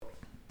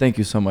thank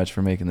you so much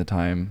for making the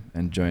time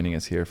and joining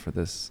us here for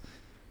this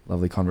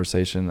lovely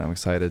conversation. I'm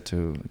excited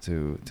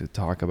to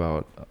talk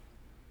about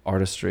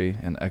artistry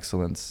and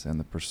excellence and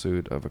the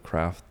pursuit of a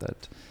craft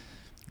that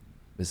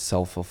is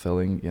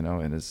self-fulfilling,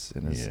 and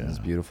is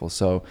beautiful.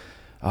 So,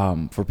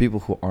 for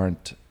people who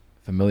aren't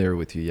familiar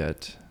with you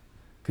yet,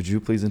 could you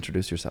please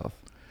introduce yourself?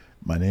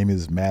 My name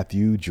is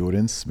Matthew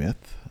Jordan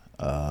Smith.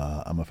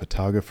 I'm a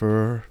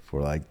photographer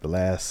for like the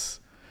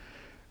last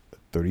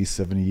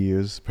 37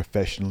 years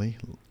professionally.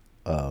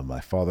 My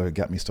father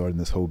got me started in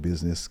this whole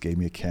business, gave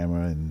me a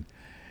camera, and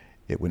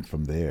it went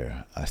from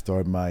there. I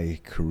started my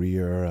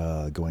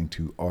career going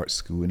to art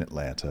school in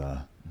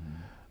Atlanta.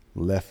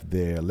 Left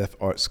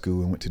art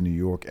school and went to New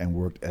York and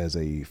worked as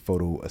a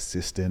photo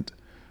assistant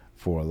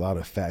for a lot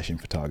of fashion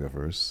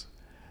photographers.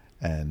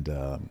 And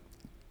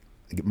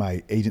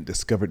my agent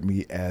discovered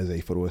me as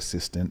a photo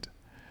assistant,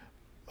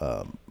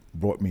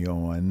 brought me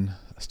on.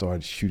 I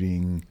started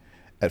shooting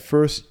at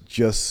first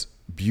just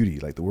beauty,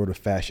 like the word of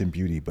fashion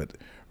beauty, but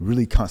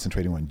really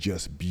concentrating on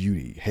just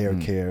beauty, hair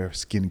care,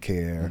 skin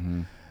care.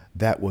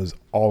 That was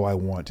all I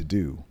wanted to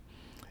do.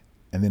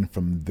 And then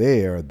from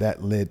there,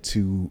 that led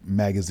to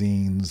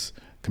magazines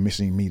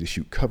commissioning me to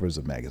shoot covers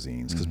of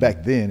magazines. Because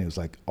back then, it was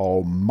like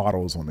all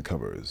models on the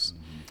covers.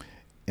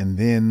 And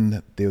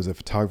then there was a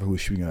photographer who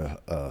was shooting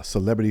a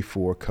celebrity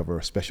for cover,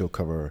 a special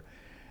cover.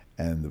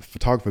 And the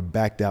photographer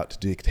backed out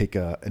to take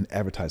an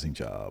advertising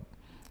job.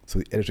 So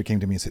the editor came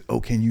to me and said,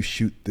 "Oh, can you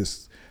shoot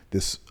this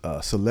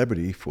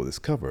celebrity for this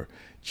cover?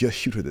 Just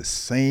shoot her the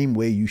same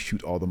way you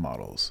shoot all the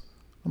models."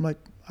 I'm like,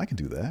 "I can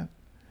do that."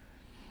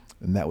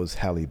 And that was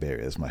Halle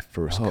Berry as my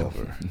first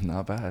cover.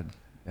 Not bad.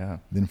 Yeah.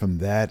 Then from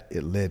that,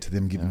 it led to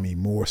them giving me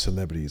more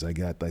celebrities. I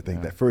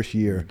think that first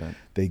year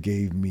they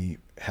gave me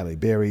Halle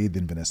Berry,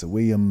 then Vanessa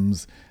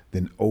Williams,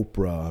 then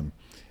Oprah.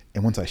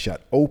 And once I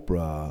shot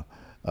Oprah,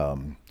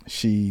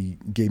 she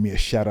gave me a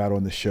shout out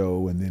on the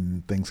show, and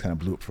then things kind of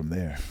blew up from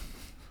there.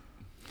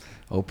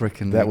 Oprah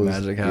can make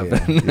magic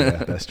happen.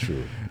 Yeah, that's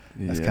true.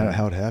 That's kind of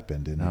how it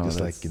happened. And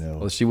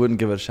well, she wouldn't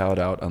give a shout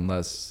out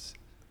unless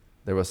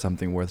there was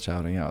something worth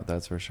shouting out.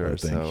 That's for sure.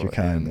 You're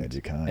kind, man.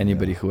 You're kind.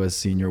 Anybody who has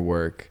seen your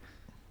work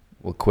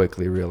will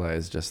quickly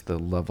realize just the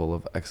level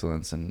of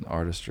excellence and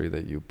artistry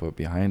that you put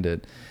behind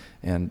it.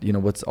 And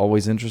what's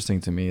always interesting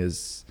to me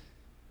is,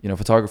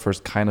 photographers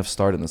kind of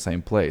start in the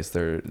same place.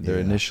 They're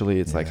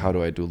initially, it's like, how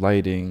do I do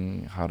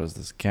lighting? How does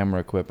this camera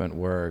equipment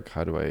work?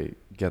 How do I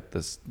get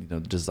this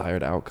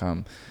desired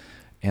outcome?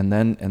 And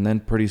then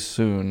pretty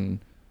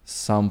soon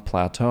some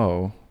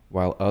plateau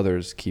while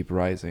others keep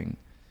rising.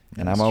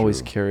 And I'm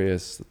always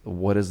curious,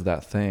 what is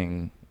that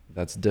thing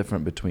that's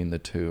different between the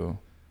two,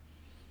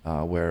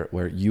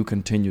 where you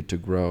continue to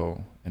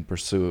grow and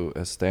pursue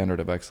a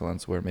standard of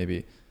excellence where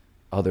maybe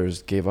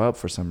others gave up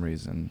for some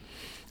reason?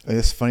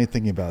 It's funny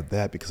thinking about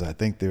that, because I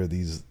think there are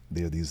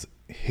these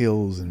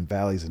hills and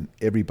valleys in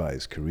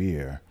everybody's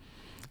career.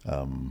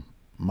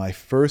 My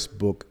first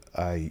book,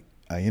 I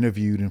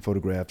interviewed and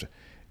photographed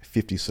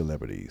 50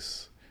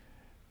 celebrities,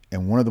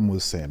 and one of them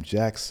was Sam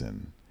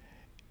Jackson.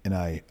 And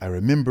I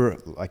remember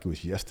like it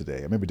was yesterday.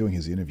 I remember doing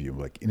his interview,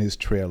 like in his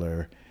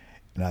trailer,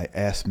 and I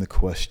asked him the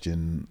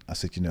question. I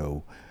said,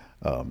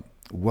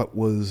 what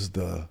was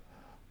the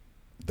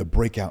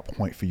breakout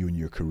point for you in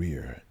your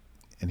career?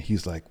 And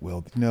he's like,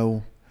 "Well,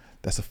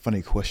 that's a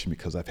funny question,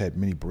 because I've had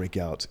many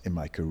breakouts in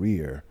my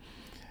career,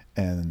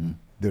 and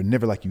they're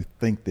never like you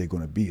think they're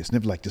going to be. It's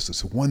never like just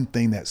this one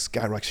thing that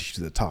skyrockets you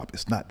to the top.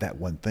 It's not that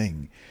one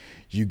thing.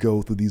 You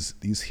go through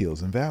these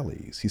hills and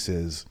valleys." He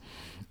says,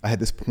 "I had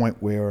this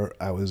point where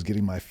I was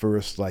getting my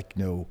first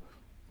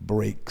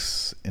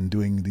breaks and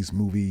doing these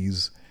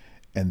movies,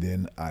 and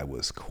then I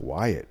was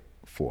quiet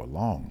for a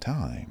long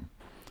time."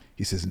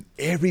 He says, "And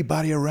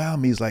everybody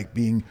around me is like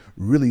being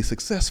really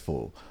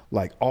successful.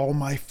 Like all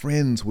my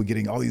friends were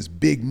getting all these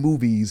big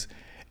movies,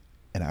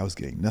 and I was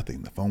getting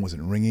nothing. The phone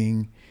wasn't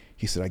ringing."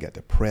 He said, "I got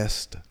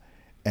depressed,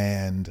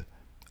 and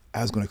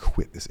I was going to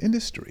quit this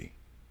industry."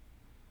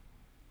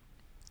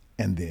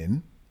 And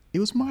then it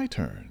was my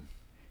turn.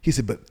 He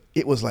said, "But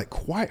it was like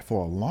quiet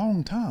for a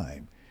long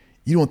time.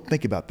 You don't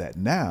think about that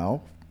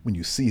now when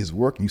you see his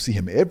work and you see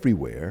him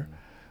everywhere,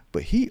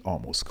 but he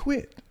almost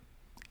quit."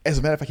 As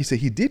a matter of fact, he said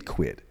he did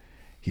quit.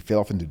 He fell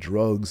off into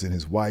drugs, and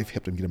his wife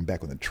helped him get him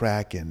back on the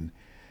track. And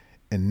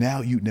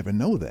now you'd never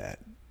know that.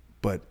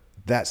 But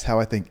that's how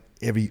I think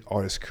every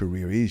artist's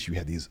career is. You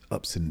have these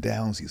ups and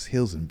downs, these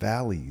hills and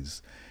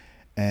valleys.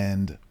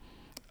 And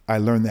I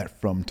learned that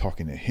from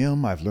talking to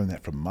him. I've learned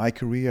that from my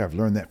career. I've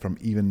learned that from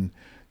even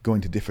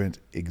going to different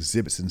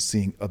exhibits and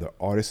seeing other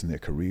artists and their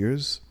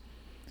careers.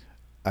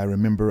 I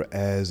remember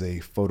as a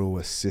photo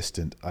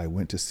assistant, I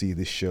went to see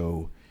this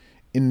show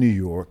in New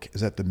York. It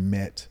was at the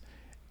Met,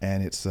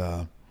 and it's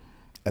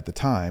at the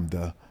time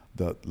the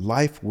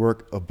life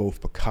work of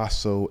both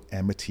Picasso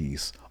and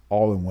Matisse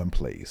all in one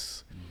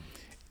place.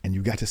 And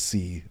you got to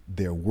see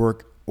their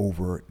work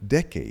over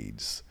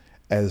decades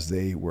as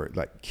they were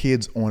like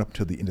kids on up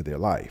to the end of their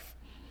life.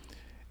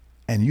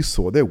 And you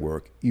saw their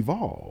work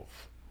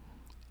evolve.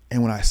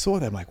 And when I saw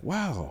that, I'm like,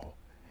 wow,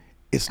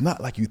 it's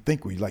not like you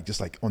think where you're like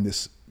just like on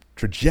this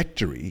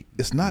trajectory.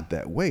 It's not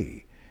that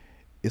way.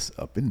 It's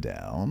up and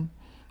down,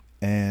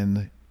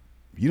 and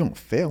you don't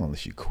fail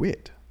unless you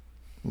quit.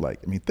 Like,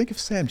 I mean, think if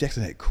Sam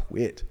Jackson had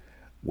quit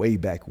way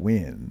back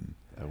when.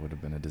 That would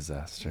have been a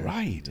disaster.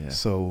 Right. Yeah.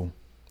 So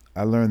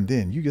I learned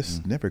then, you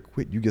just never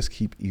quit. You just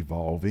keep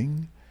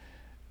evolving,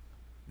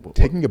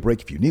 taking a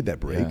break if you need that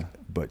break,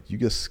 but you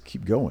just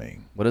keep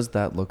going. What does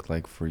that look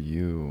like for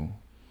you?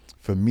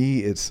 For me,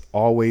 it's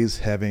always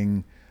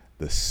having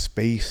the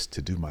space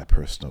to do my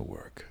personal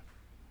work.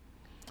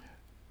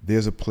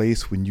 There's a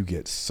place when you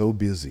get so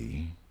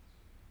busy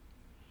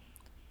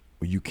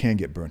where you can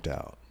get burnt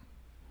out.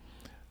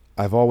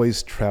 I've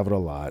always traveled a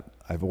lot.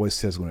 I've always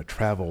said I was going to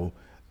travel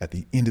at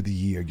the end of the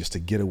year just to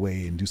get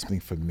away and do something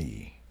for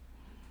me.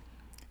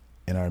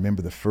 And I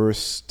remember the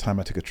first time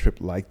I took a trip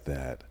like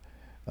that,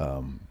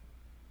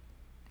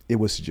 it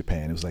was to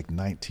Japan. It was like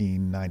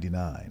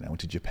 1999. I went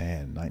to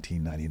Japan,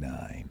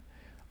 1999,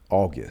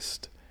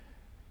 August.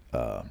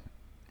 I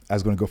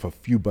was going to go for a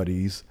few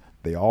buddies.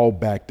 They all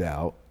backed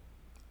out.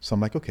 So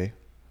I'm like, okay,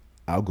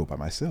 I'll go by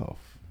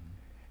myself.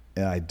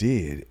 And I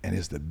did, and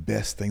it's the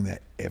best thing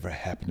that ever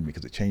happened to me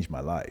because it changed my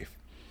life.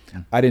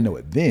 I didn't know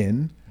it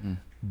then,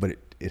 but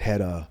it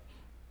had a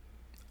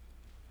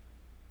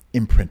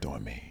imprint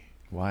on me.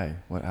 Why?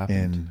 What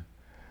happened? And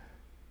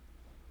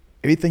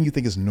everything you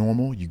think is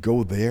normal, you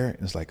go there,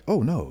 and it's like,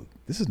 oh no,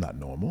 this is not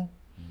normal.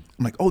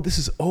 I'm like, oh, this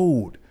is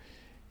old.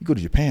 You go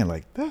to Japan,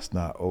 like, that's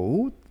not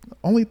old.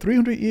 Only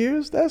 300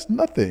 years? That's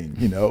nothing.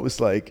 You know, it's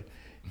like,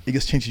 it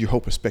just changes your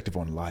whole perspective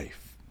on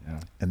life. Yeah.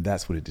 And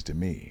that's what it did to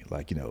me.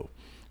 Like, you know,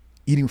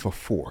 eating with a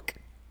fork,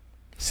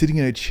 sitting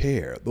in a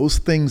chair, those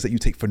things that you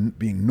take for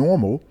being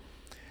normal,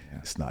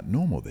 it's not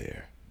normal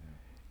there.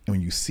 And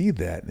when you see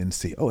that and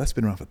say, oh, that's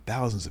been around for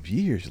thousands of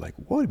years, you're like,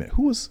 wait a minute,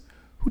 who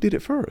did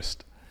it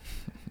first?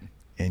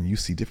 And you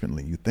see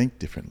differently, you think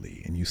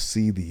differently, and you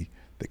see the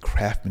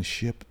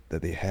craftsmanship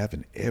that they have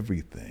in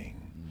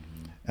everything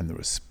and the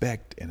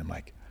respect. And I'm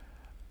like,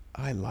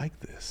 I like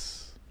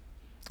this.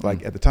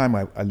 Like at the time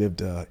I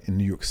lived in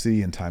New York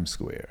City in Times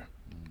Square,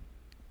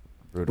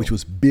 which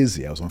was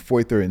busy. I was on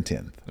 43rd and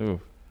 10th.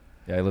 Ooh.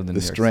 Yeah, I lived in the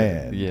New York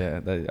Strand. City. Yeah,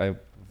 I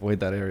avoid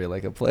that area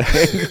like a plague.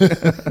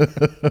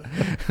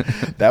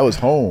 That was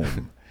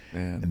home.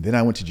 Man. And then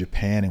I went to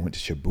Japan and went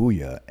to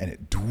Shibuya, and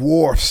it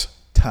dwarfs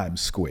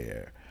Times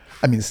Square.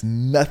 I mean, it's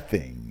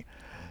nothing.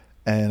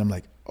 And I'm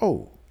like,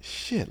 oh,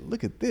 shit,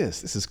 look at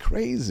this. This is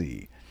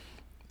crazy.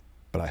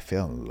 But I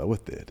fell in love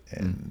with it,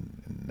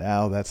 and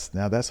now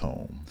that's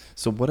home.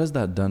 So what has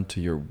that done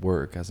to your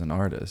work as an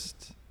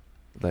artist?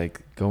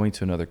 Like going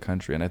to another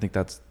country, and I think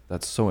that's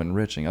so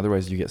enriching.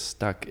 Otherwise, you get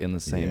stuck in the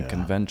same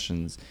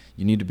conventions.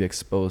 You need to be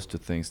exposed to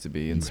things to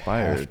be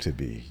inspired.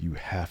 You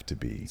have to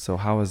be. So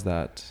how is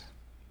that?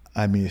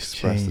 I mean, it's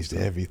changed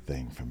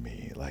everything for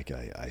me. Like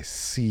I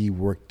see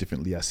work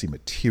differently. I see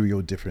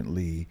material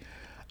differently.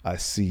 I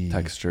see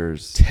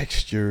textures.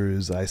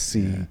 I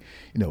see,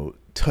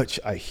 touch.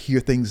 I hear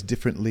things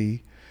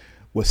differently.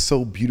 What's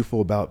so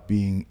beautiful about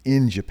being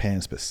in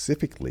Japan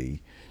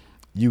specifically,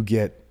 you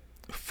get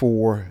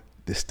 4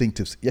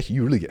 distinctive. Actually,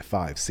 you really get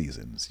 5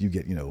 seasons. You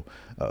get,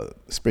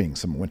 spring,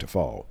 summer, winter,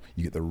 fall.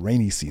 You get the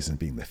rainy season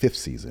being the 5th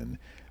season,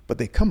 but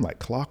they come like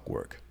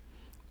clockwork.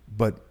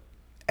 But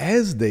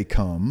as they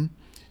come,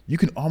 you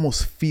can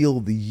almost feel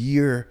the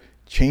year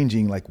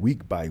changing like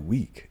week by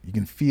week. You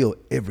can feel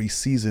every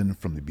season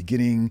from the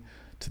beginning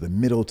to the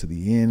middle to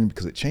the end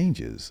because it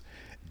changes.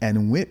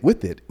 And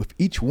with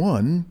each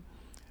one,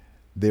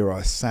 there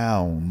are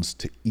sounds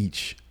to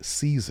each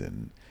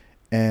season.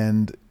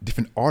 And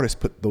different artists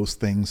put those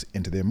things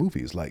into their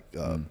movies, like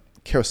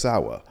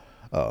Kurosawa,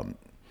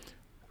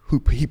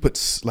 he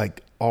puts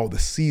like all the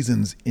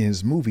seasons in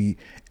his movie,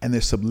 and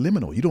they're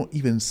subliminal. You don't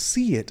even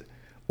see it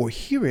or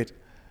hear it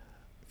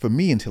for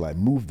me until I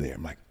moved there.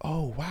 I'm like,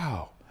 oh,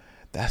 wow,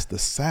 that's the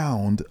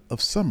sound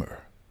of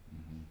summer.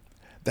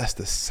 That's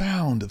the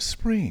sound of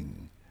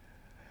spring.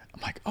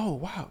 I'm like, oh,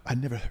 wow, I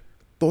never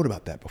thought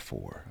about that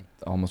before.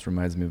 It almost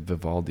reminds me of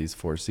Vivaldi's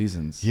 4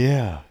 Seasons.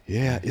 Yeah,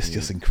 it's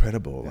just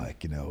incredible. Yeah.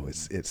 Like,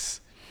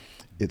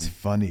 it's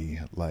funny.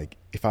 Like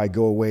if I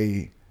go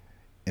away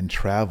and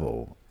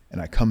travel and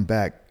I come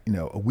back,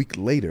 a week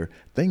later,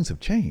 things have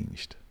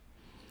changed.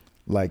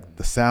 Like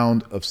the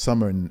sound of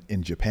summer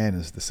in Japan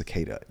is the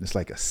cicada. It's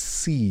like a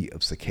sea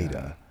of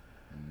cicada.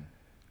 Yeah.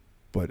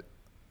 But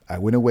I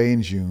went away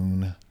in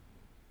June,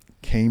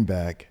 came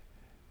back,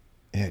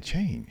 and it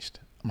changed.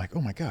 I'm like,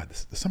 oh my God,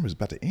 the summer's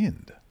about to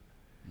end.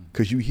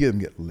 Because you hear them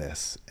get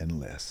less and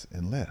less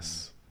and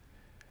less.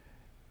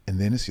 And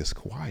then it's just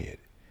quiet.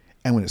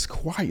 And when it's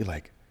quiet, you're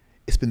like,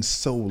 it's been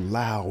so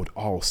loud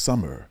all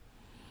summer.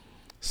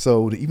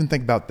 So to even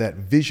think about that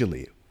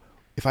visually,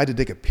 if I had to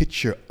take a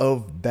picture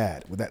of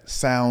that, what that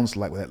sounds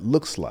like, what that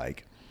looks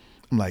like,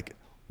 I'm like,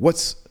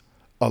 what's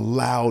a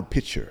loud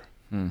picture?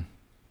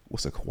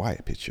 What's a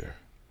quiet picture?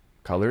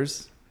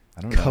 Colors?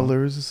 I don't know.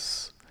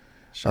 Colors.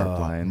 Sharp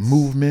lines.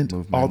 Movement,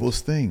 all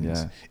those things.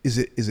 Yeah. Is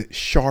it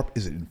sharp?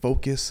 Is it in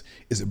focus?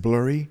 Is it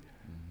blurry?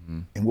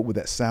 And what would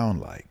that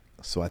sound like?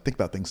 So I think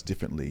about things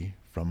differently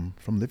from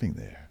living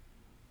there.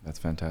 That's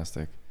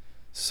fantastic.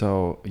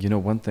 So,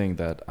 one thing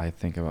that I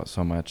think about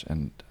so much,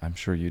 and I'm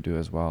sure you do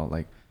as well,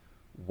 like,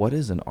 what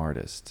is an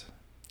artist?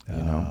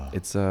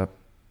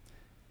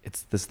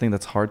 It's this thing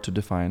that's hard to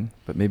define,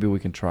 but maybe we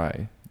can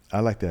try. I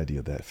like the idea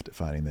of that,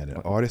 defining that.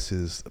 An artist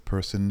is a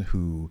person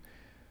who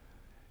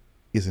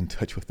is in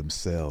touch with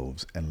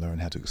themselves and learn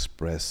how to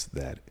express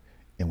that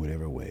in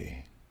whatever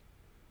way.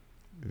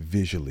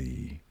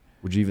 Visually.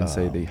 Would you even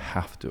say they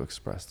have to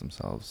express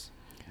themselves?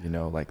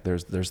 Like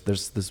there's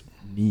this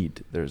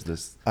need. There's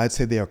this. I'd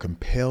say they are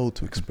compelled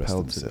to express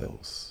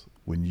themselves.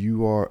 When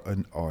you are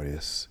an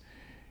artist,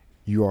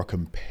 you are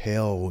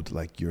compelled,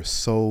 like your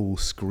soul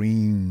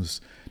screams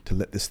to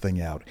let this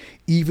thing out,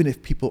 even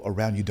if people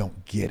around you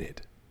don't get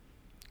it.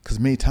 Because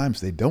many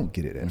times they don't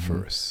get it at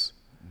first.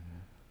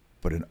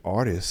 But an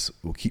artist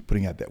will keep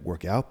putting out that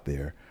work out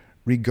there,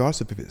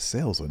 regardless of if it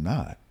sells or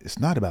not. It's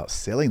not about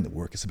selling the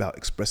work. It's about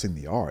expressing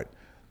the art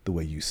the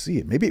way you see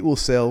it. Maybe it will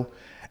sell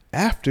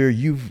after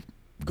you've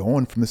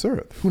gone from this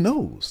earth. Who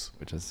knows?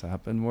 Which has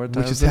happened more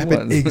times than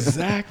once.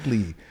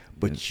 Exactly.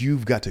 But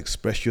you've got to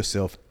express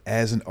yourself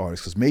as an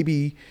artist, because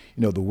maybe,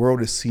 the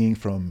world is seeing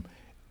from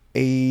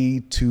A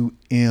to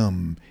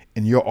M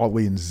and you're all the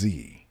way in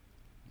Z.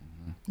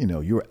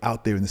 You're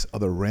out there in this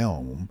other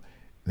realm.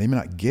 They may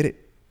not get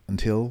it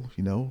until,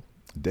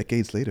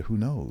 decades later, who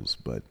knows?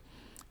 But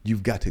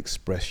you've got to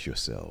express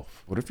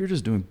yourself. What if you're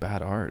just doing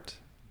bad art,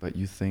 but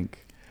you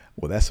think...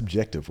 Well, that's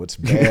subjective. What's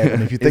bad?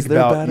 And if you think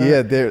about,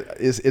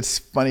 it's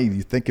funny.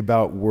 You think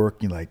about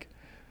work, you're like,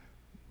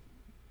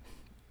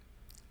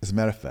 as a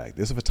matter of fact,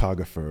 there's a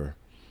photographer,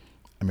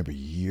 I remember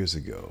years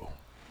ago,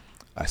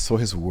 I saw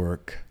his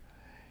work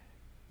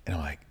and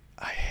I'm like,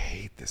 I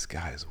hate this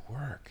guy's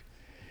work.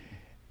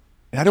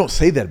 And I don't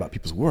say that about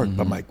people's work,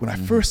 but I'm like, when I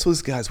first saw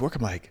this guy's work,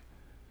 I'm like,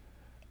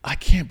 I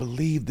can't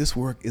believe this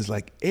work is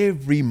like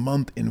every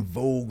month in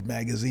Vogue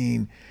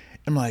magazine.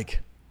 I'm like,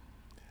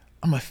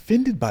 I'm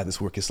offended by this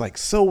work. It's like,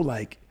 so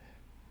like,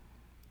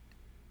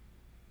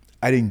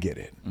 I didn't get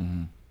it.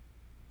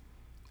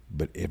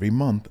 But every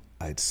month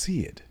I'd see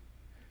it,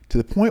 to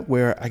the point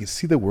where I could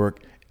see the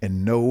work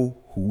and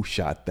know who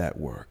shot that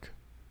work.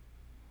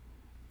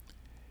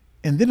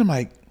 And then I'm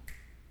like,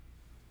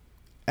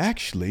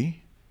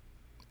 actually,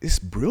 it's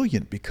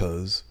brilliant,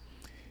 because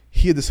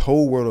here this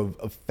whole world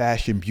of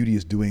fashion, beauty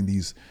is doing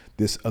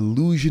this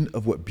illusion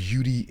of what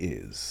beauty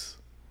is.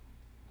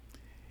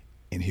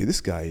 And here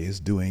this guy is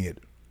doing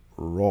it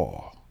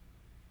raw.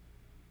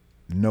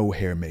 No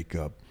hair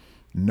makeup,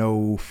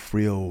 no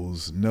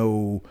frills,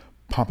 no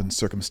pomp and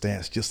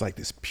circumstance, just like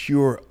this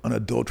pure,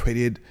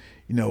 unadulterated,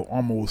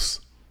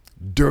 almost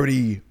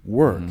dirty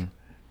work.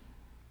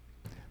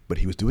 But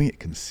he was doing it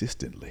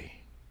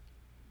consistently.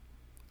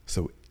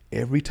 So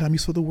every time you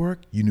saw the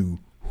work, you knew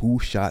who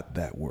shot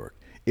that work.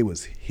 It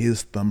was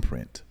his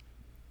thumbprint.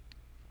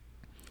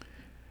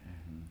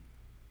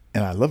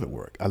 And I love it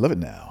work. I love it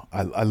now.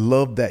 I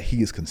love that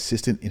he is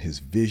consistent in his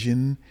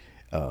vision.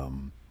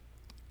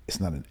 It's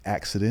not an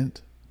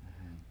accident,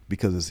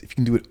 because if you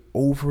can do it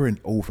over and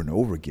over and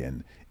over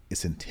again,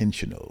 it's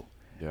intentional.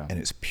 And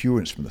it's pure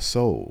and it's from the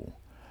soul.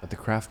 But the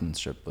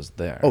craftsmanship was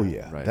there. Oh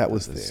yeah, right? That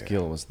was the there.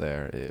 skill was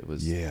there. It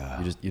was.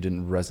 You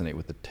didn't resonate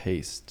with the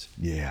taste.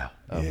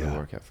 Of the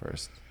work at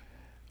first.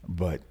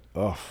 But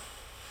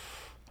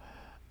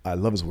I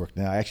love his work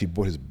now. I actually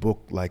bought his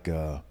book like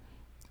a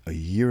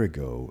year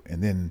ago,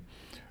 and then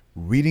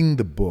reading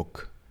the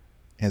book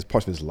as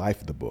parts of his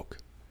life in the book,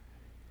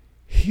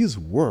 his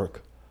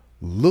work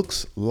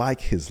looks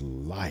like his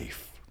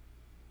life.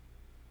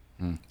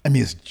 I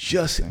mean, it's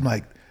just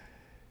like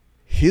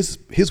his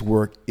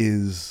work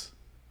is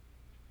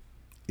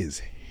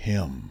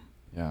him.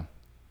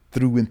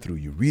 Through and through.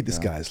 You read this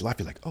guy's life,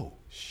 you're like, oh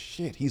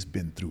shit, he's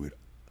been through it.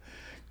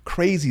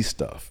 Crazy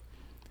stuff.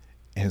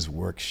 And his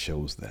work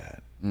shows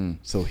that.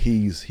 So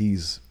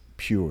he's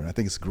pure. And I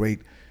think it's great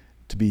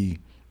to be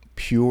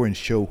pure and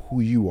show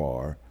who you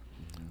are,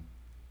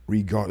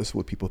 regardless of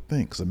what people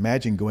think. Because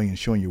imagine going and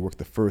showing your work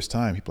the first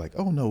time. People are like,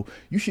 oh no,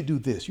 you should do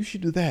this, you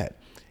should do that.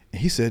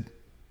 And he said,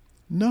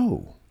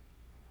 no,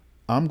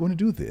 I'm going to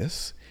do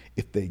this.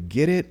 If they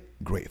get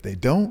it, great. If they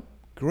don't,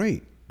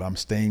 great. But I'm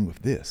staying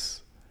with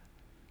this.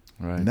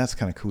 Right. And that's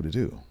kind of cool to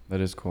do.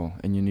 That is cool.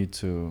 And you need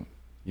to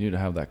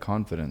have that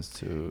confidence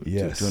to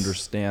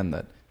understand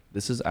that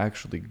this is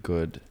actually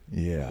good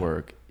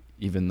work,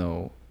 even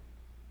though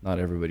not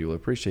everybody will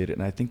appreciate it.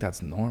 And I think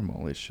that's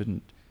normal. It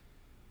shouldn't.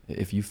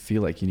 If you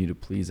feel like you need to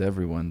please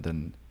everyone,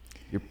 then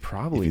you're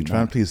probably if you're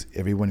trying to please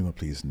everyone, you want to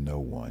please no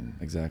one.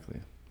 Exactly.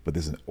 But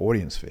there's an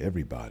audience for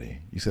everybody.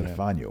 You just got to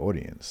find your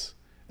audience,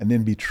 and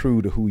then be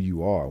true to who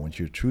you are. Once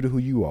you're true to who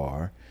you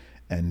are,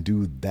 and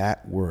do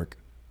that work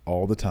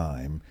all the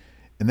time,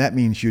 and that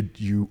means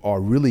you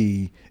are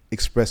really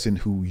expressing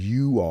who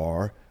you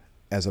are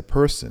as a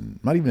person,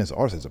 not even as an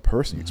artist, as a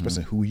person. You're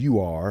expressing who you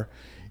are,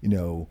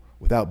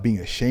 without being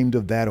ashamed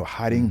of that or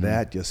hiding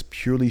that, just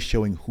purely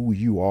showing who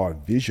you are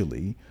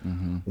visually.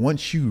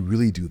 Once you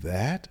really do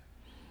that,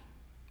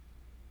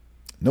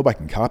 nobody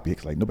can copy it.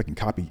 'Cause like nobody can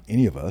copy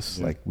any of us.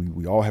 Yeah. Like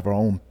we all have our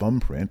own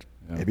thumbprint.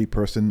 Yeah. Every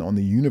person on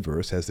the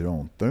universe has their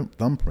own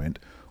thumbprint.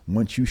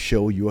 Once you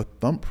show your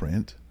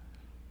thumbprint,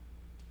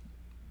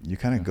 you're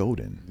kind of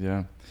golden.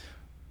 Yeah.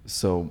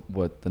 So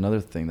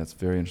another thing that's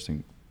very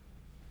interesting,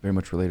 very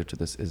much related to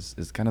this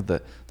is kind of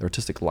the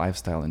artistic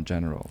lifestyle in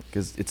general,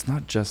 because it's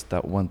not just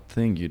that one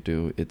thing you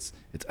do, it's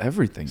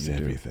everything you do.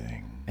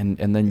 Everything.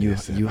 And then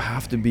you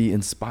have to be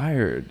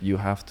inspired. You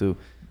have to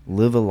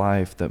live a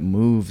life that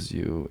moves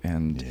you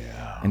and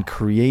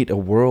create a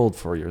world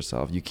for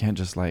yourself. You can't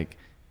just like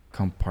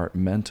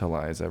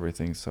compartmentalize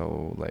everything.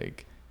 So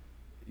like,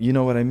 you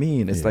know what I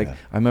mean? It's like,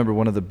 I remember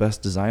one of the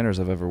best designers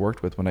I've ever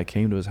worked with when I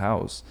came to his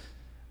house,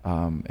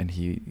 and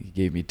he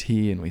gave me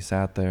tea and we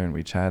sat there and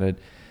we chatted.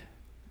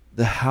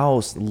 The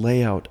house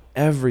layout,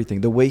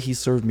 everything, the way he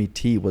served me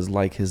tea was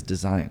like his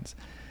designs.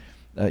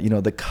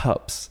 The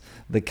cups,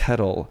 the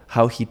kettle,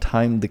 how he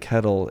timed the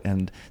kettle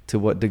and to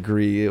what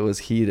degree it was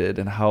heated,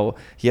 and how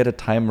he had a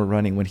timer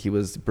running when he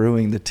was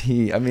brewing the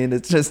tea. I mean,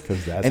 it's just,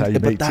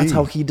 but that's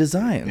how he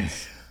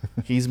designs.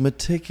 He's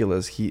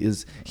meticulous.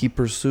 He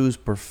pursues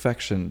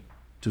perfection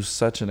to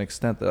such an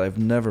extent that I've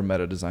never met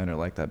a designer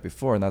like that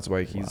before, and that's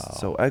why he's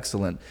so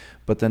excellent.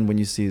 But then when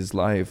you see his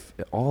life,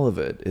 all of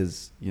it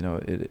is,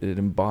 it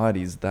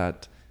embodies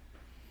that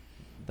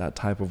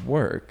type of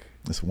work.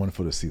 It's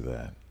wonderful to see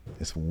that.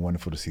 It's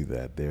wonderful to see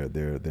that.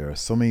 There are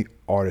so many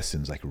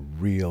artisans, like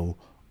real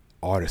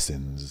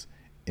artisans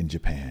in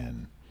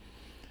Japan,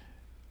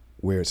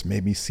 where it's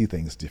made me see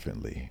things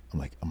differently. I'm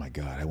like, oh my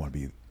God, I want to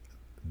be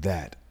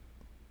that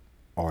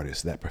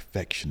artist, that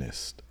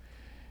perfectionist.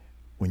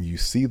 When you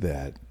see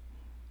that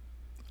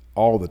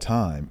all the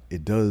time,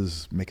 it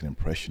does make an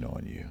impression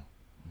on you.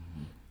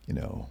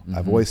 Mm-hmm.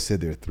 I've always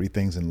said there are three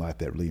things in life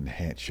that really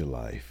enhance your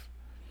life: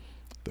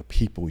 the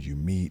people you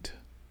meet,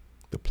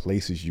 the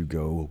places you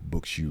go,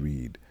 books you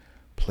read.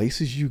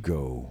 Places you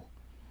go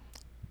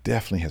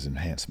definitely has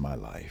enhanced my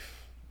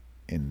life.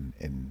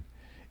 And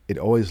it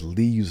always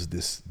leaves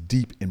this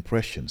deep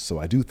impression. So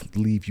I do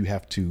believe you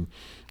have to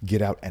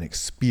get out and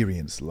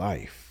experience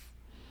life,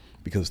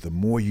 because the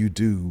more you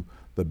do,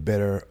 the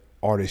better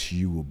artist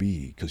you will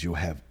be, because you'll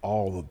have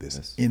all of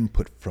this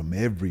input from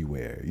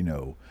everywhere.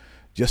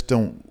 Just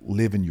don't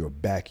live in your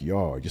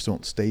backyard. Just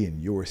don't stay in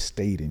your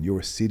state, in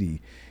your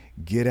city.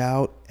 Get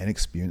out and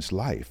experience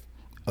life,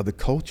 other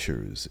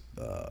cultures,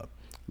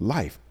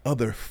 life,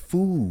 other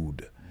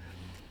food.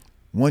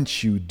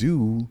 Once you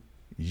do,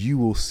 you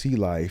will see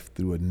life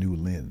through a new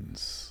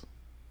lens.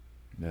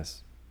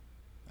 Yes,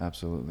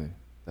 absolutely.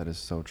 That is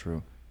so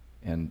true.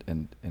 And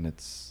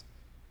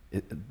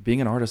being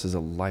an artist is a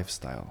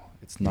lifestyle.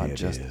 It's not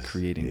just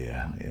creating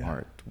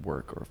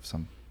artwork or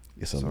some.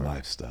 It's a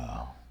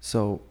lifestyle.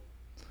 So,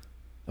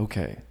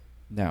 okay,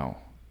 now,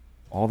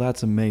 all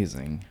that's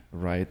amazing,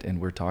 right? And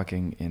we're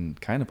talking in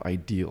kind of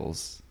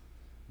ideals,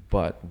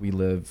 but we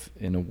live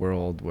in a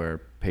world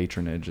where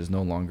patronage is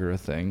no longer a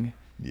thing.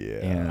 Yeah.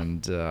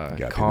 And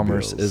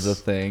commerce is a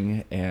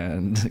thing,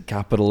 and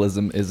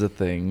capitalism is a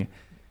thing,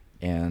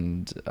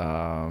 and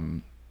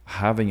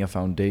having a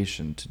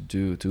foundation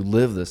to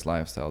live this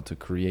lifestyle, to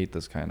create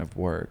this kind of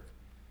work,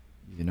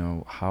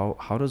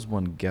 how does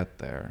one get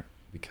there?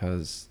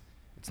 Because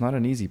it's not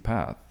an easy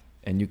path,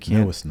 and you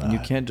can't. No, it's not. You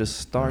can't just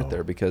start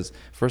there, because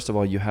first of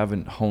all, you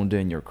haven't honed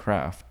in your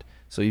craft.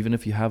 So even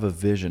if you have a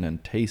vision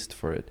and taste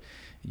for it,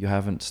 you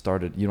haven't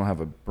started. You don't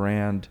have a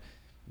brand.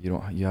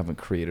 You haven't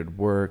created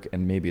work,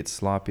 and maybe it's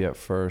sloppy at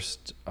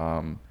first.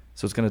 So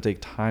it's going to take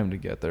time to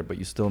get there, but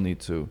you still need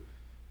to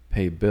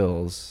pay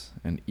bills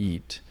and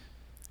eat.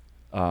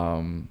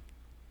 Can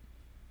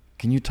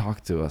you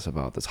talk to us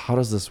about this? How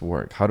does this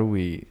work? How do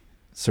we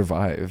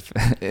survive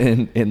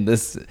in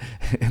this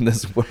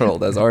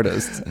world as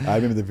artists? I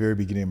remember the very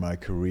beginning of my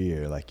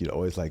career, like you'd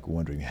always like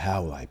wondering,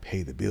 how will I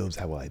pay the bills?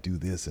 How will I do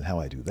this and how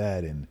I do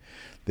that? And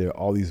there are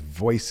all these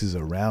voices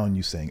around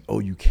you saying, oh,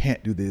 you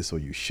can't do this or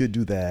you should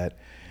do that.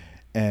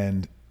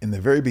 And in the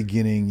very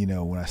beginning,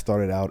 when I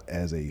started out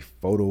as a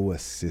photo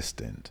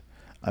assistant,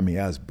 I mean,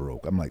 I was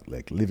broke. I'm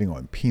like living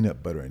on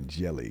peanut butter and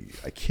jelly.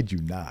 I kid you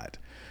not.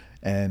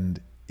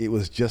 And it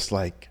was just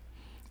like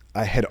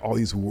I had all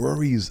these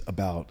worries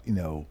about,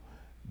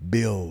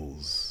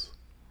 bills.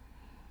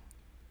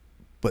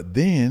 But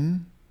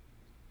then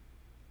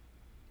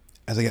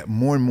as I got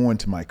more and more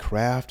into my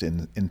craft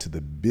and into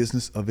the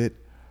business of it,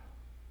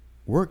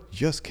 work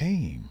just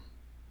came.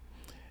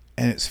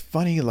 And it's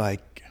funny,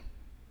 like,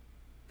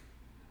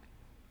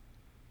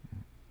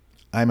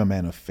 I'm a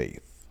man of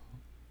faith.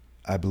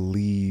 I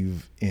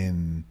believe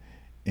in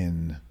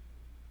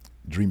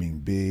dreaming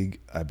big.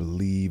 I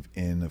believe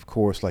in, of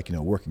course, like,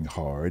 working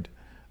hard,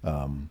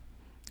 and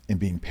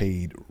being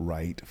paid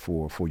right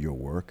for your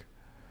work.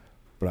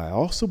 But I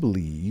also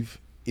believe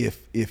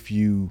if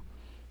you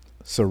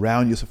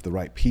surround yourself with the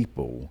right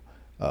people,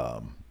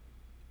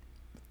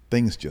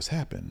 things just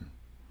happen.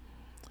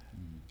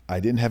 I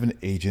didn't have an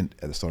agent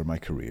at the start of my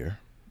career.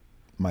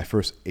 My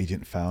first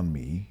agent found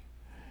me.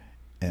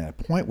 And at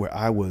a point where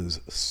I was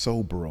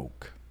so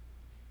broke,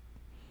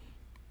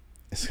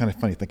 it's kind of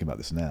funny thinking about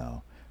this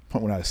now,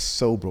 point when I was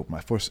so broke,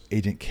 my first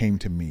agent came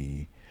to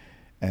me,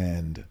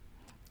 and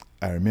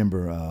I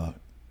remember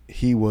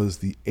he was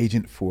the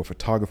agent for a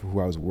photographer who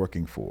I was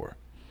working for.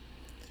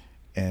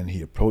 And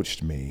he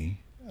approached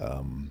me,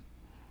 and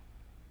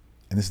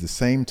this is the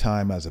same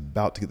time I was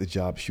about to get the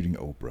job shooting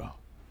Oprah.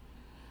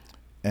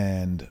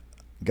 And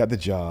got the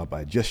job.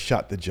 I just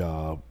shot the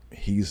job.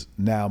 He's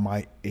now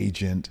my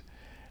agent,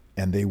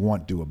 and they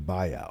want to do a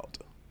buyout.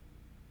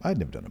 I'd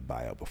never done a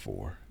buyout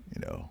before,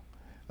 you know.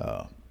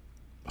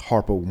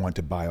 Harper wanted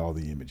to buy all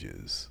the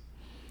images,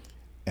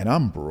 and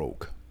I'm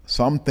broke.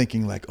 So I'm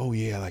thinking like, oh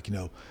yeah, like, you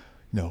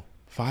know,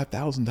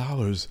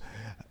 $5,000,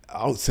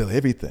 I'll sell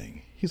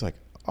everything. He's like,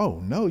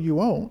 oh no, you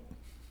won't,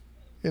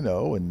 you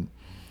know. And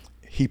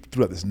he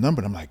threw out this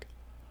number, and I'm like,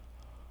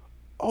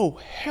 oh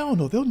hell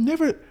no, they'll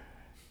never.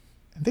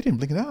 And they didn't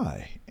blink an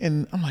eye.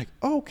 And I'm like,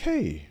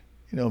 okay,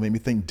 you know, it made me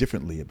think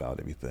differently about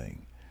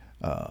everything.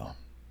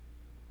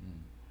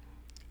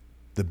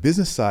 The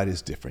business side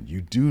is different.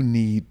 You do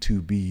need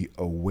to be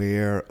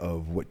aware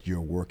of what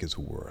your work is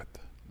worth,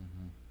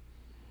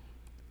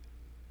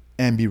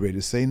 and be ready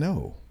to say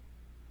no,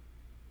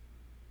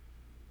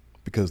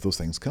 because those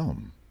things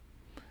come.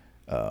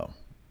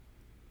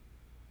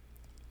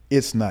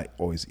 It's not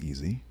always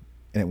easy,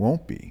 and it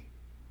won't be.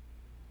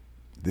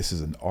 This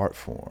is an art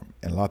form,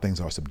 and a lot of things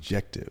are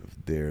subjective.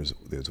 There's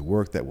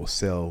work that will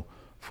sell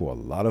for a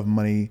lot of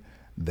money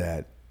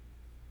that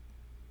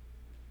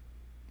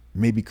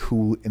may be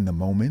cool in the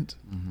moment.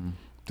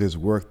 There's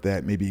work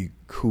that may be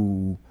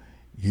cool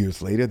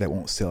years later that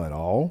won't sell at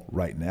all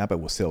right now, but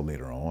will sell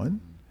later on.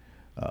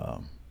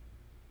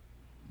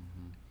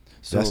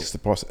 So that's just the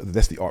process.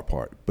 That's the art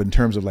part. But in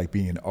terms of like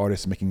being an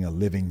artist, making a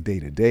living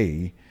day to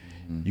day,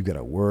 you got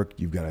to work.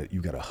 You got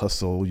to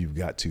hustle. You've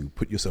got to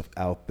put yourself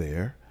out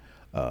there,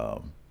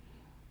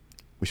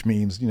 which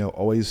means, you know,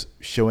 always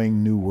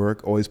showing new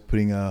work, always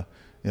putting a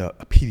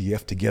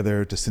PDF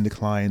together to send to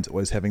clients,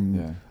 always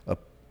having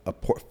a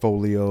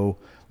portfolio.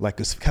 Like,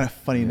 it's kind of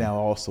funny now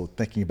also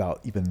thinking about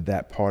even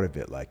that part of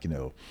it. Like, you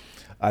know,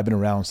 I've been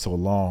around so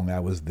long. I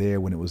was there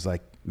when it was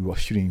like we were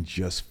shooting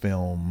just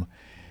film,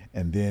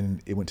 and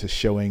then it went to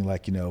showing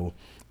like, you know,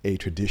 a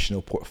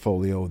traditional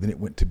portfolio. Then it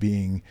went to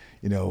being,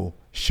 you know,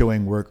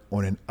 showing work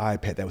on an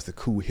iPad. That was the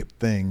cool hip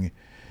thing.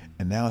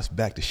 And now it's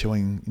back to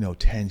showing, you know,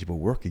 tangible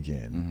work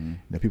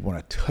again. You know, people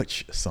want to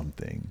touch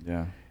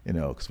something. You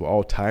know, because we're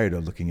all tired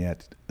of looking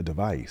at a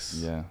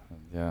device.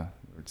 We're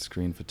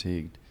screen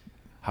fatigued.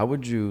 How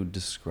would you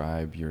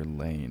describe your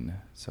lane?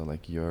 So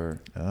like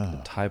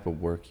the type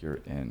of work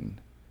you're in.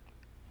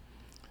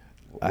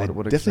 I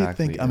definitely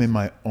think I'm in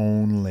my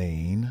own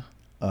lane.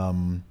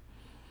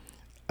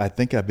 I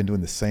think I've been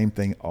doing the same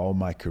thing all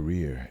my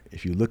career.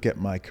 If you look at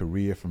my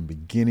career from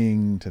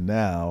beginning to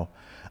now,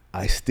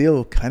 I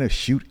still kind of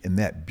shoot in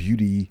that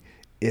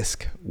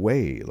beauty-esque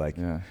way. Like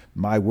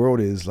my world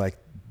is like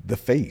the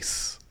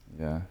face.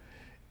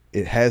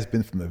 It has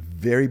been from the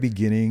very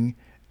beginning,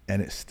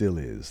 and it still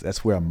is.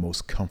 That's where I'm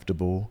most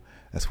comfortable.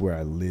 That's where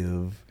I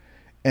live.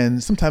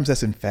 And sometimes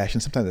that's in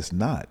fashion, sometimes it's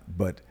not,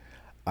 but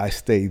I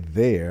stay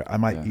there. I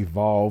might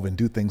evolve and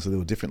do things a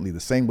little differently. The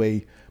same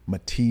way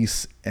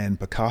Matisse and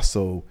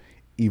Picasso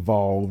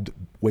evolved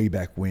way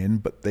back when,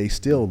 but they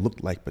still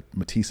looked like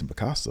Matisse and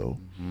Picasso.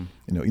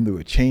 You know, even though they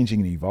were changing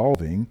and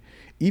evolving.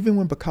 Even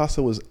when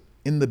Picasso was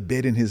in the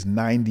bed in his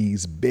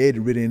 90s,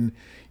 bedridden,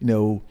 you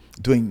know,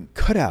 doing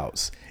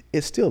cutouts,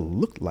 it still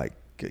looked like,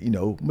 you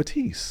know,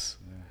 Matisse.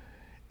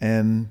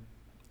 And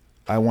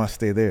I want to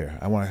stay there.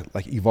 I want to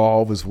like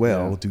evolve as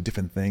well, do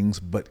different things,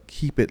 but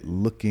keep it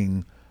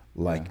looking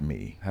like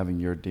me. Having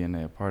your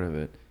DNA a part of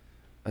it.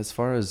 As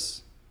far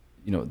as,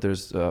 you know,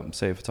 there's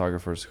say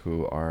photographers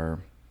who are,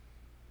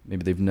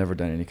 maybe they've never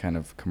done any kind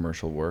of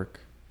commercial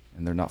work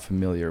and they're not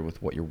familiar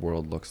with what your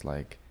world looks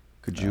like.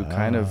 Could you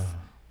kind of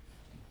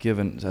give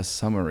a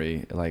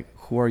summary, like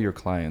who are your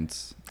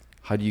clients?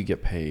 How do you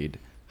get paid?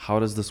 How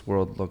does this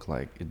world look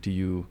like? Do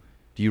you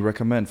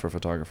recommend for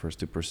photographers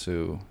to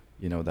pursue,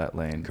 you know, that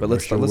lane? But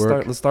let's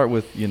start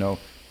with, you know,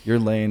 your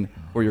lane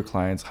or your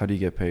clients. How do you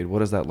get paid? What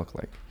does that look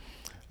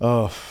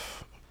like?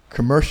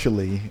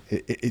 Commercially,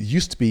 it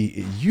used to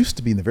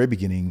be in the very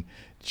beginning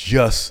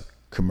just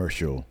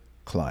commercial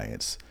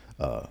clients.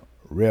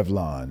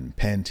 Revlon,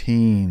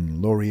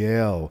 Pantene,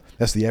 L'Oreal.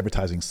 That's the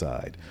advertising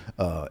side.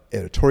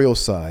 Editorial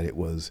side, it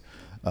was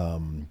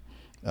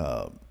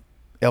Elle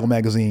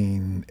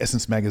Magazine,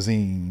 Essence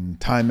Magazine,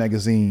 Time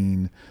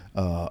Magazine,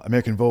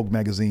 American Vogue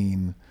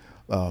Magazine,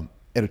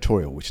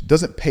 editorial, which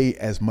doesn't pay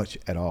as much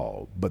at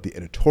all, but the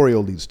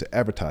editorial leads to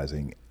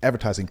advertising.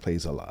 Advertising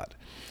plays a lot.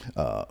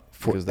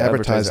 Because the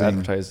advertising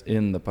advertise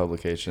in the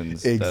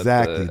publications.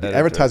 Exactly. The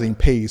advertising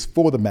pays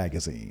for the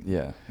magazine.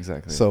 Yeah,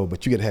 exactly. So,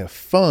 but you get to have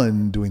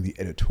fun doing the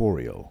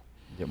editorial.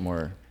 You get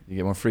more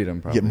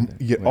freedom, probably.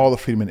 You get all the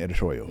freedom in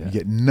editorial. You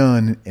get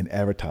none in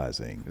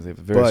advertising. Because they have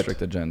a very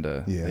strict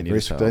agenda. Yeah,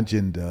 very strict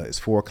agenda. It's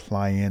for a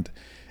client.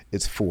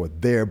 It's for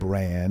their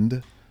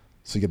brand.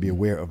 So you got to be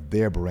aware of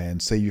their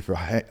brand. Say if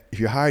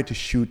you're hired to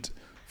shoot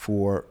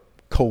for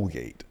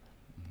Colgate,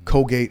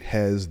 Colgate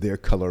has their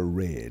color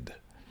red.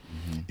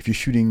 If you're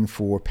shooting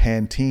for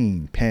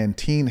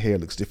Pantene hair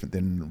looks different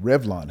than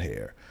Revlon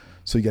hair.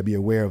 So you got to be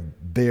aware of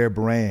their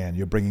brand.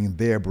 You're bringing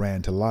their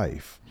brand to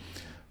life.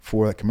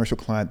 For a commercial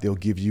client, they'll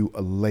give you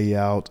a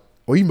layout,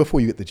 or even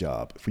before you get the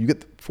job.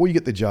 Before you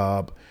get the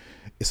job,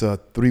 it's a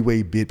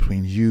three-way bid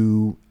between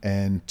you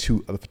and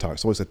two other photographers.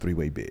 It's always a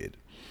three-way bid.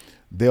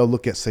 They'll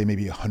look at, say,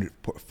 maybe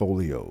 100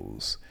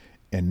 portfolios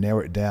and narrow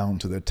it down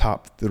to the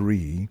top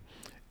 3,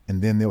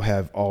 and then they'll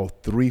have all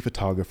 3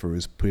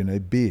 photographers put in a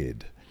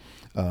bid.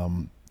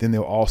 Then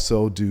they'll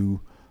also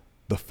do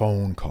the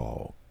phone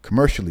call.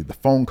 Commercially, the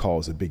phone call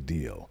is a big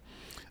deal,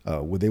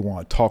 where they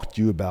want to talk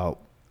to you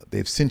about,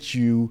 they've sent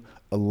you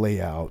a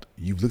layout,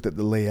 you've looked at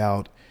the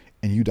layout,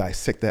 and you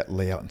dissect that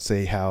layout and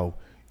say how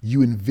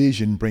you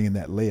envision bringing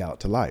that layout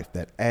to life,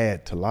 that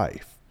ad to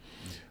life.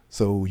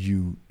 So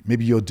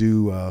maybe you'll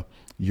do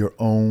your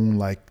own,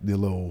 like the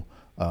little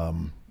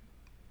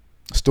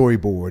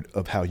storyboard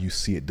of how you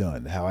see it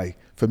done.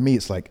 For me,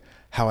 it's like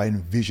how I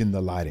envision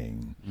the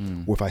lighting,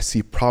 or if I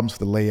see problems with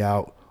the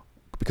layout,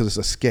 because it's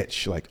a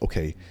sketch, like,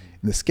 okay,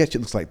 in the sketch it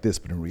looks like this,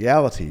 but in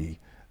reality,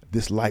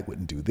 this light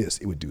wouldn't do this,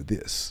 it would do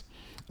this.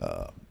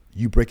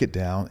 You break it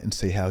down and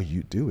say how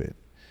you do it,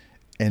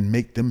 and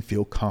make them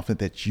feel confident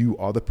that you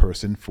are the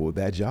person for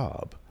that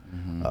job.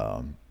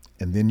 And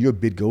then your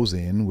bid goes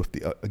in with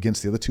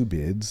against the other 2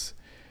 bids.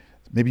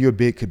 Maybe your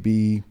bid could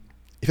be,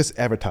 if it's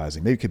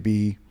advertising, maybe it could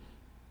be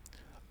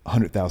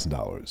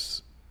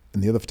 $100,000,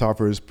 and the other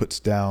photographers puts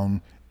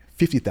down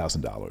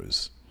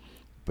 $50,000.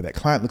 But that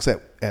client looks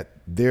at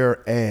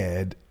their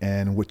ad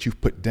and what you've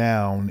put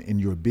down in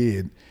your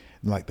bid,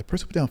 and like, the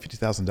person put down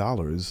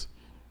 $50,000,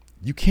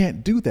 you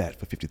can't do that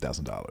for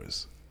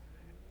 $50,000.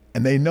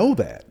 And they know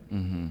that.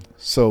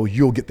 So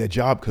you'll get that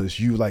job because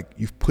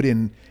you've put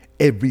in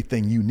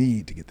everything you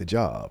need to get the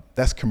job.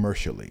 That's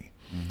commercially.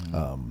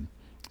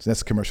 So that's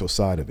the commercial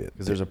side of it.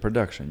 Because there's a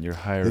production. You're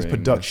hiring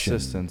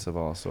assistants of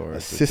all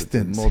sorts.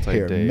 Assistants, it's a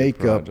hair,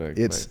 makeup.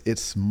 project,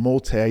 it's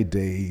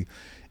multi-day.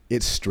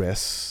 It's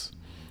stress.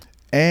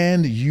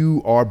 And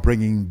you are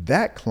bringing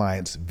that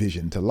client's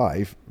vision to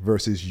life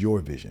versus your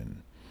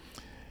vision.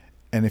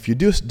 And if you're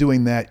just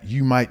doing that,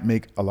 you might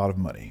make a lot of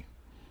money,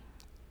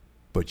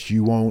 but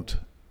you won't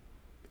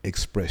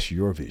express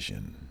your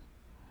vision.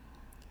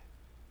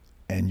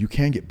 And you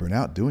can get burnt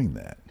out doing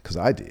that, because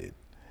I did.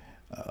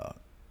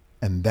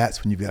 And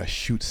that's when you've got to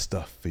shoot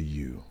stuff for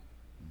you.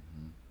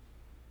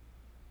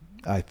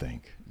 I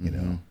think, you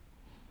know.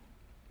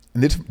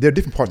 And there are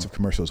different parts of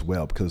commercial as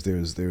well, because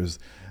there's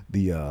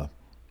the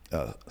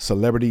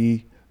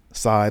celebrity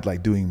side,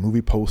 like doing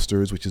movie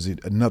posters, which is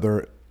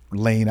another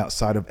lane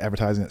outside of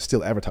advertising. It's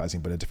still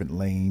advertising, but a different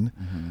lane.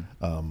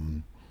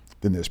 Then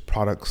there's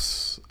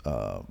products,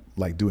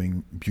 like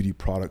doing beauty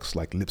products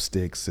like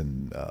lipsticks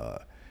and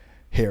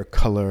hair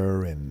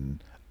color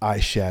and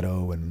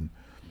eyeshadow and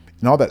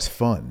all that's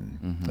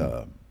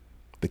fun.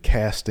 The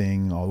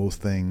casting, all those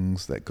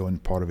things that go in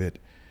part of it.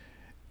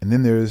 And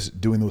then there's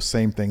doing those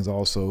same things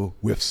also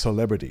with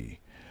celebrity,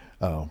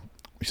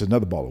 which is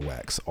another ball of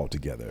wax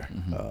altogether.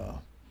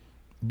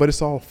 But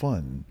it's all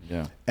fun.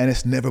 Yeah. And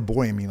it's never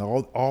boring. I mean,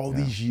 all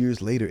these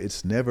years later,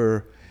 it's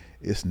never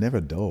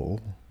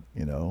dull,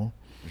 you know.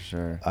 For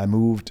sure. I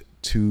moved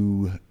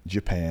to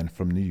Japan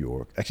from New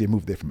York. Actually, I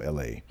moved there from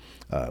LA.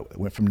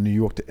 Went from New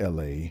York to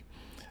LA.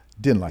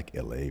 Didn't like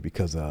LA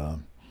because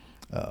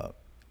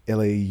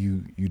LA,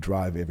 you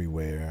drive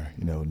everywhere.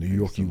 You know, New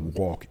York, you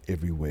walk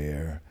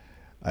everywhere.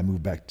 I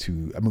moved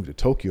to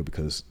Tokyo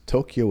because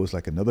Tokyo was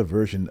like another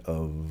version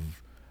of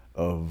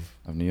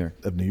New York.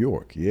 Of New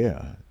York,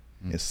 yeah.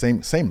 It's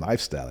same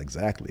lifestyle,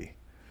 exactly.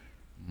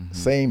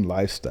 Same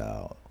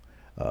lifestyle,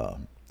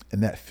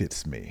 and that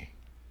fits me.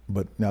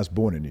 But now I was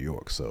born in New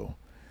York, so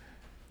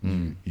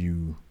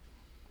you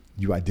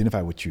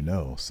identify what you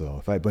know. So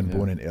if I'd been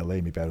born in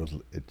LA, maybe I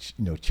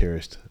would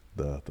cherished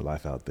the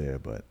life out there.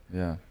 But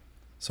yeah.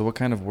 So what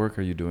kind of work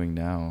are you doing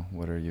now?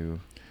 What are you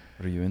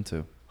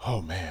into?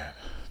 Oh man,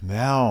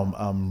 now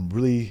I'm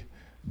really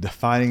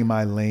defining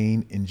my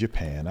lane in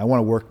Japan. I want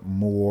to work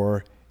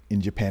more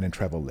in Japan and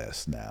travel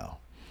less now.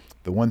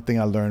 The one thing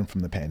I learned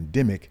from the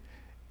pandemic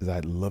is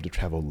I'd love to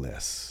travel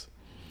less.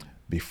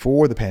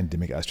 Before the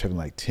pandemic, I was traveling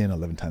like 10,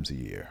 11 times a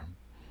year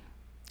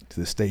to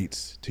the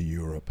States, to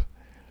Europe.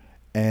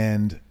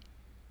 And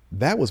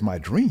that was my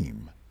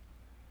dream.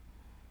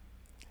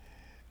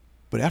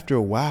 But after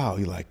a while,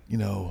 you're like,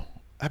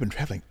 I've been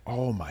traveling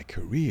all my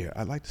career.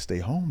 I'd like to stay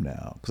home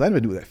now. Because I never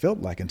knew what that felt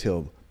like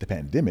until the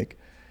pandemic.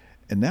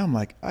 And now I'm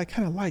like, I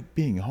kind of like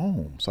being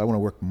home. So I want to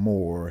work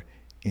more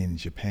in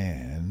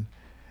Japan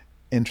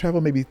and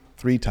travel maybe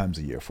 3 times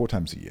a year, 4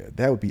 times a year.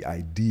 That would be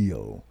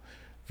ideal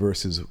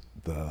versus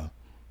the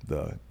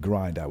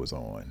grind I was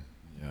on,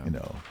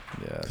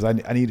 because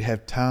I need to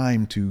have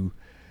time to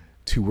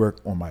work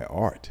on my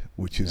art,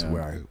 which is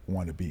where I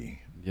want to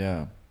be.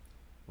 Yeah.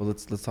 Well,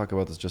 let's talk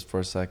about this just for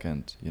a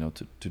second.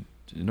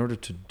 In order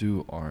to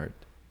do art,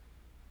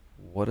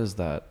 what does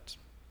that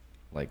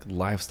like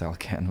lifestyle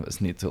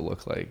canvas need to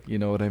look like? You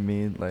know what I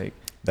mean? Like,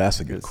 that's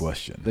a good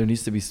question. There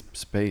needs to be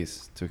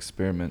space to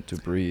experiment, to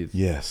breathe.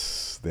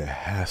 Yes, there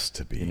has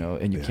to be. You know,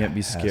 and you can't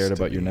be scared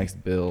about your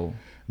next bill.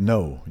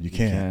 No, you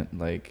can't.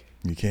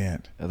 You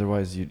can't.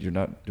 Otherwise, you're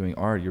not doing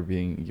art. You're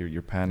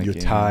panicking. You're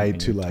tied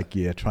to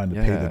trying to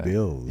pay the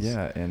bills.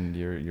 Yeah, and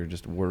you're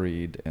just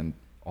worried, and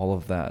all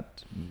of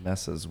that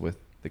messes with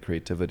the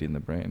creativity in the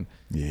brain.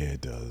 Yeah,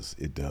 it does.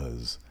 It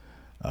does.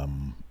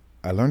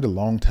 I learned a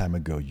long time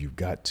ago, you've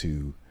got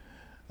to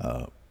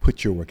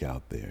put your work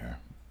out there,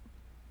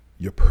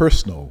 your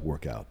personal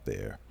work out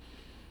there.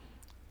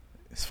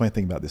 It's a funny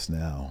thing about this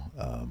now.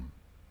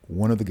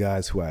 One of the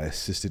guys who I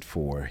assisted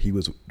for, he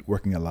was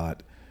working a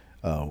lot.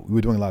 We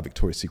were doing a lot of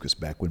Victoria's Secrets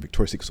back when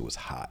Victoria's Secrets was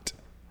hot.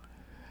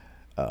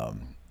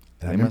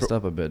 They messed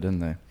up a bit, didn't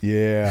they?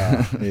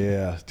 Yeah,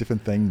 yeah. It's a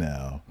different thing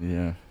now.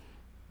 Yeah.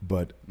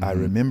 But I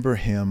remember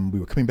him, we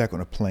were coming back on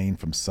a plane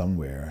from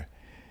somewhere.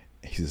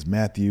 He says,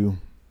 Matthew,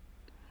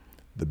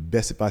 the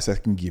best advice I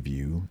can give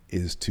you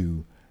is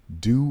to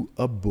do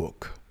a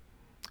book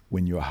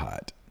when you're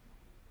hot.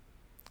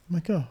 I'm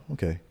like, oh,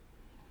 okay.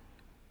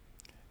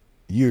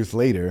 Years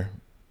later,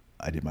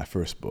 I did my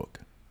first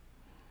book.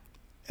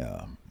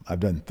 I've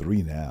done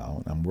 3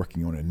 now, and I'm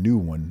working on a new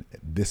one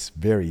at this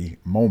very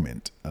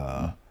moment.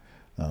 And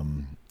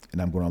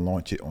I'm going to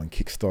launch it on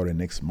Kickstarter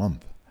next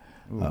month.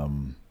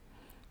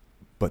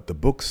 But the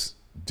books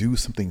do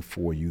something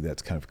for you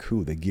that's kind of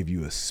cool. They give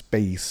you a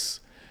space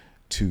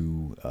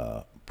to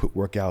put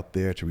work out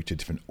there, to reach a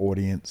different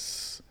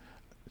audience,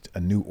 a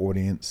new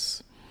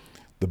audience.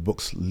 The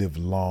books live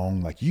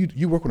long. Like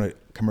you work on a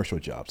commercial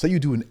job. Say you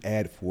do an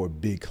ad for a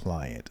big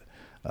client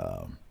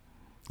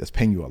that's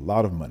paying you a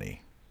lot of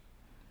money.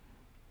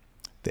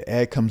 The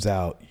ad comes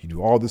out, you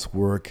do all this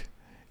work,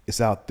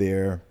 it's out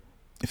there.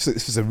 If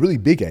it's a really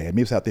big ad,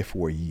 maybe it's out there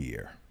for a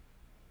year,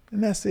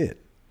 and that's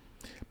it.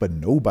 But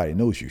nobody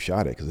knows you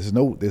shot it because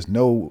there's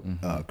no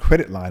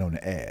credit line on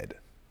the ad.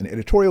 An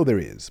editorial there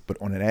is, but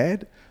on an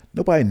ad,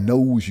 nobody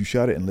knows you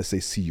shot it unless they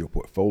see your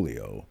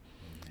portfolio.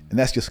 And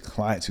that's just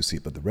clients who see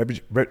it. But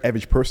the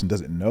average person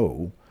doesn't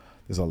know.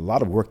 There's a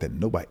lot of work that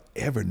nobody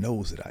ever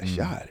knows that I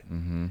shot.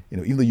 You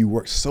know, even though you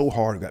worked so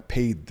hard, got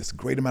paid this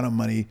great amount of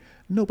money,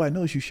 nobody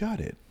knows you shot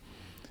it.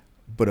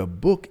 But a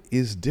book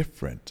is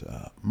different.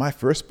 My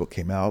first book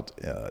came out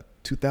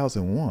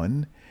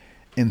 2001,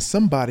 and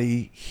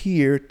somebody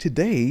here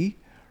today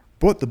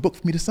brought the book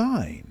for me to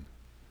sign.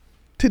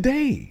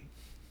 Today,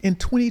 in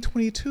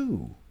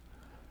 2022.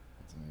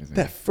 That's amazing.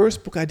 That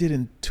first book I did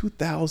in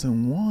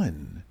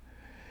 2001.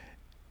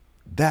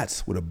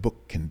 That's what a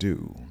book can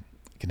do.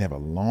 It can have a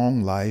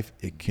long life.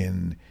 It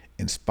can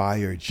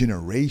inspire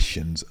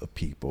generations of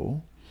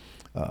people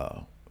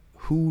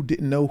who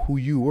didn't know who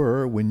you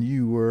were when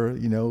you were,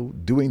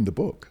 doing the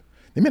book.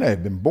 They may not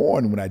have been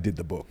born when I did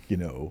the book,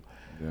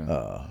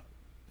 Yeah.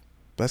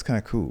 That's kind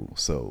of cool.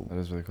 So That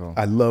is really cool.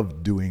 I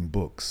love doing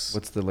books.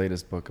 What's the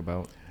latest book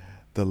about?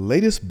 The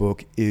latest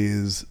book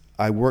is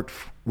I worked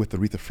with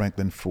Aretha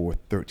Franklin for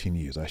 13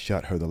 years. I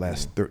shot her the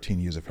last 13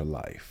 years of her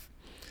life.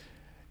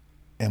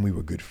 And we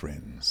were good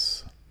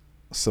friends.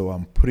 So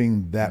I'm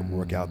putting that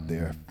work out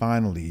there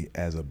finally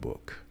as a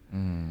book.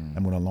 I'm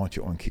going to launch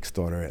it on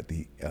Kickstarter at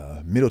the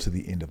middle to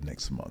the end of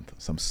next month.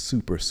 So I'm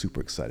super,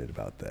 super excited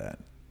about that.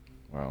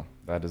 Wow,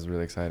 that is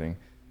really exciting.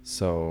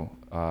 So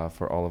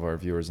for all of our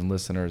viewers and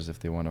listeners, if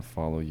they want to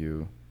follow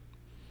you,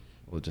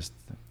 we'll just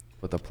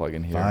put the plug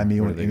in here. Find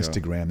me Where on do they go?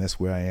 Instagram. That's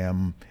where I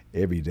am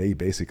every day,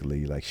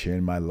 basically, like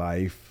sharing my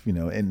life,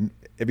 and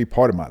every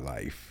part of my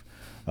life.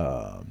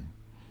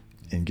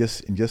 And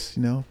just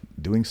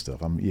doing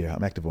stuff. I'm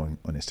active on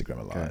Instagram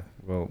a lot. Okay.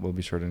 Well, we'll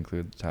be sure to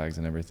include tags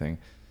and everything.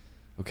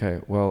 Okay.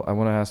 Well, I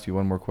want to ask you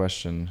one more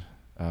question,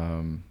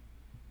 and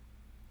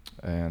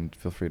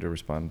feel free to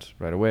respond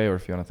right away, or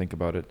if you want to think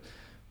about it.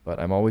 But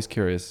I'm always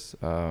curious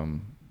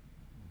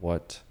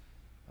what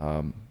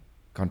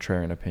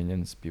contrarian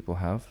opinions people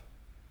have,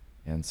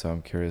 and so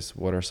I'm curious,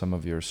 what are some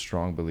of your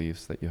strong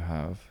beliefs that you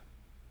have,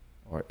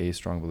 or a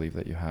strong belief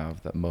that you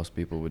have that most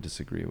people would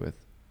disagree with?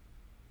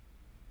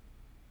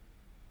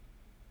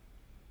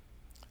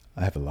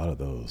 I have a lot of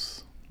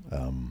those.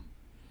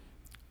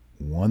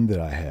 One that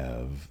I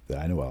have that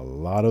I know a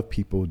lot of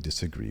people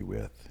disagree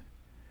with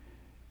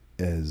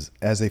is,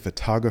 as a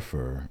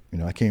photographer,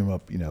 I came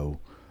up,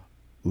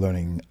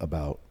 learning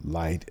about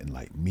light and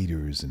light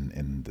meters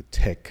and the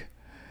tech.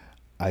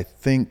 I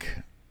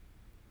think,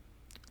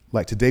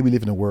 like today we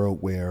live in a world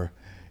where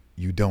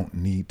you don't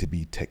need to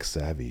be tech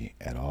savvy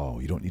at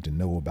all. You don't need to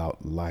know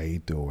about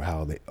light or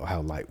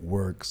how light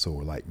works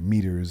or light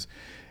meters.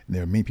 And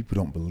there are many people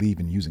who don't believe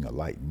in using a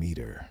light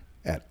meter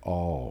at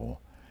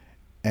all.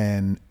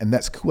 And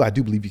that's cool. I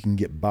do believe you can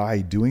get by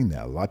doing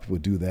that. A lot of people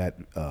do that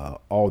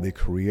all their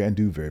career and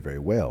do very, very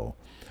well.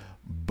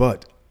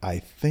 But I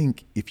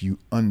think if you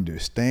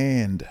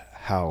understand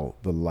how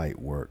the light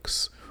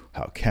works,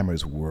 how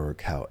cameras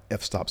work, how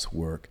f-stops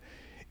work,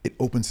 it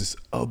opens this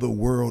other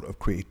world of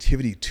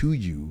creativity to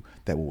you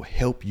that will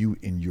help you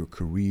in your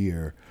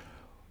career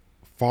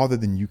farther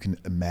than you can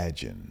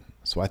imagine.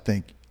 So I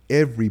think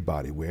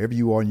everybody, wherever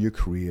you are in your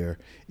career,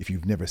 if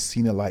you've never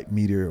seen a light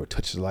meter or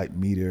touched a light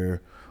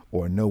meter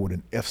or know what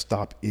an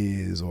f-stop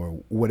is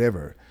or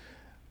whatever,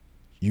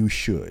 you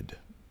should.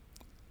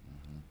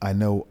 I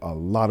know a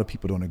lot of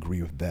people don't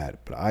agree with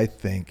that, but I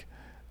think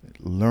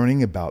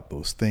learning about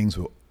those things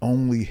will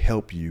only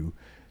help you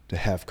to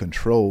have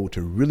control,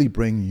 to really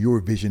bring your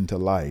vision to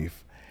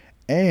life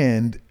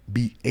and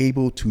be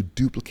able to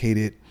duplicate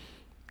it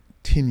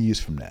 10 years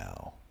from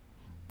now,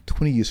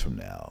 20 years from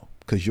now,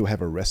 because you'll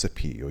have a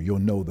recipe or you'll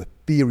know the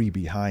theory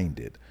behind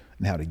it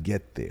and how to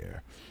get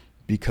there.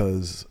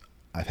 Because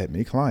I've had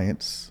many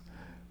clients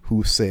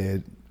who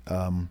said,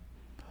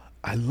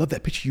 I love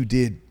that picture you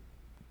did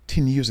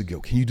 10 years ago.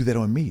 Can you do that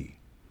on me?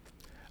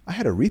 I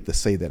had Aretha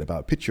say that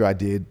about a picture I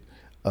did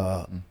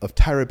of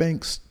Tyra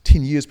Banks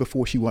 10 years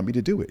before she wanted me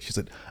to do it. She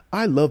said,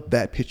 I love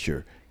that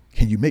picture.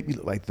 Can you make me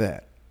look like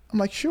that? I'm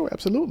like, sure,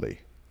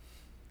 absolutely.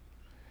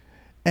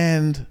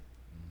 And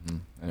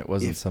it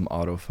wasn't some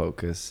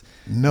autofocus.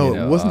 No,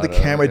 it wasn't the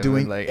camera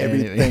doing like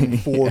everything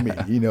for me,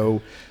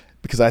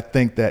 because I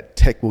think that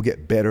tech will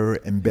get better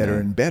and better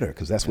and better,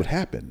 because that's what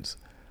happens.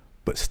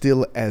 But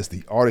still, as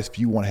the artist, if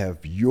you want to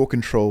have your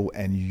control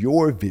and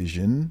your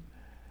vision,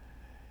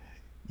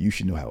 you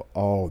should know how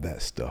all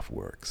that stuff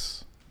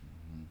works.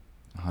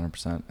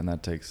 100%. And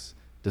that takes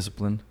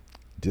discipline.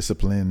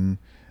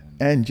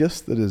 And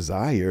just the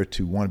desire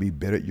to want to be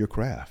better at your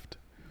craft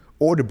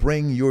or to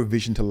bring your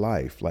vision to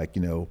life. Like,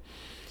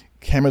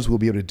 cameras will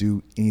be able to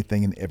do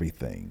anything and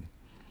everything,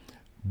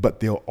 but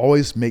they'll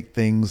always make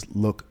things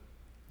look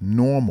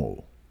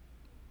normal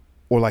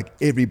or like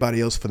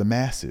everybody else for the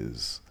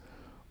masses.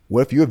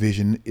 What if your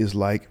vision is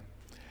like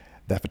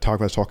that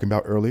photographer I was talking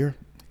about earlier?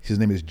 His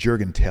name is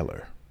Jürgen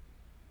Teller.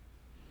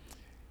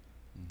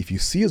 If you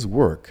see his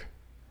work,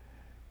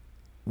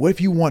 what if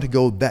you want to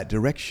go that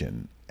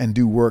direction and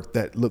do work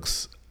that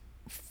looks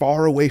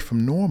far away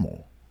from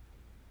normal?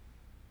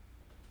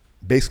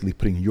 Basically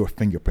putting your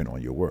fingerprint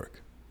on your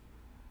work.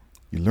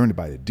 You learn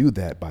about how to do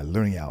that by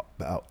learning out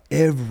about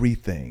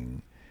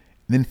everything,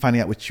 and then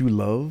finding out what you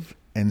love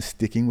and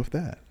sticking with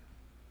that.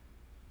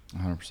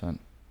 100%.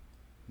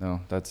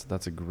 No,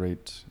 that's a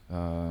great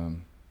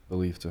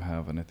belief to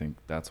have, and I think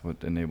that's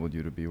what enabled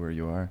you to be where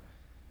you are.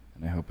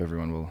 And I hope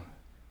everyone will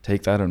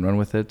take that and run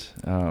with it.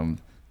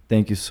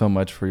 Thank you so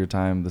much for your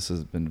time. This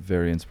has been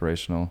very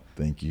inspirational.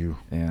 Thank you.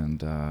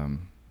 And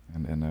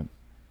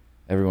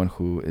everyone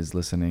who is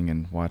listening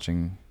and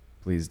watching,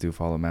 please do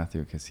follow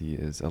Matthew because he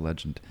is a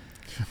legend.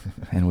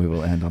 And we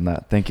will end on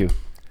that. Thank you.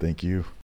 Thank you.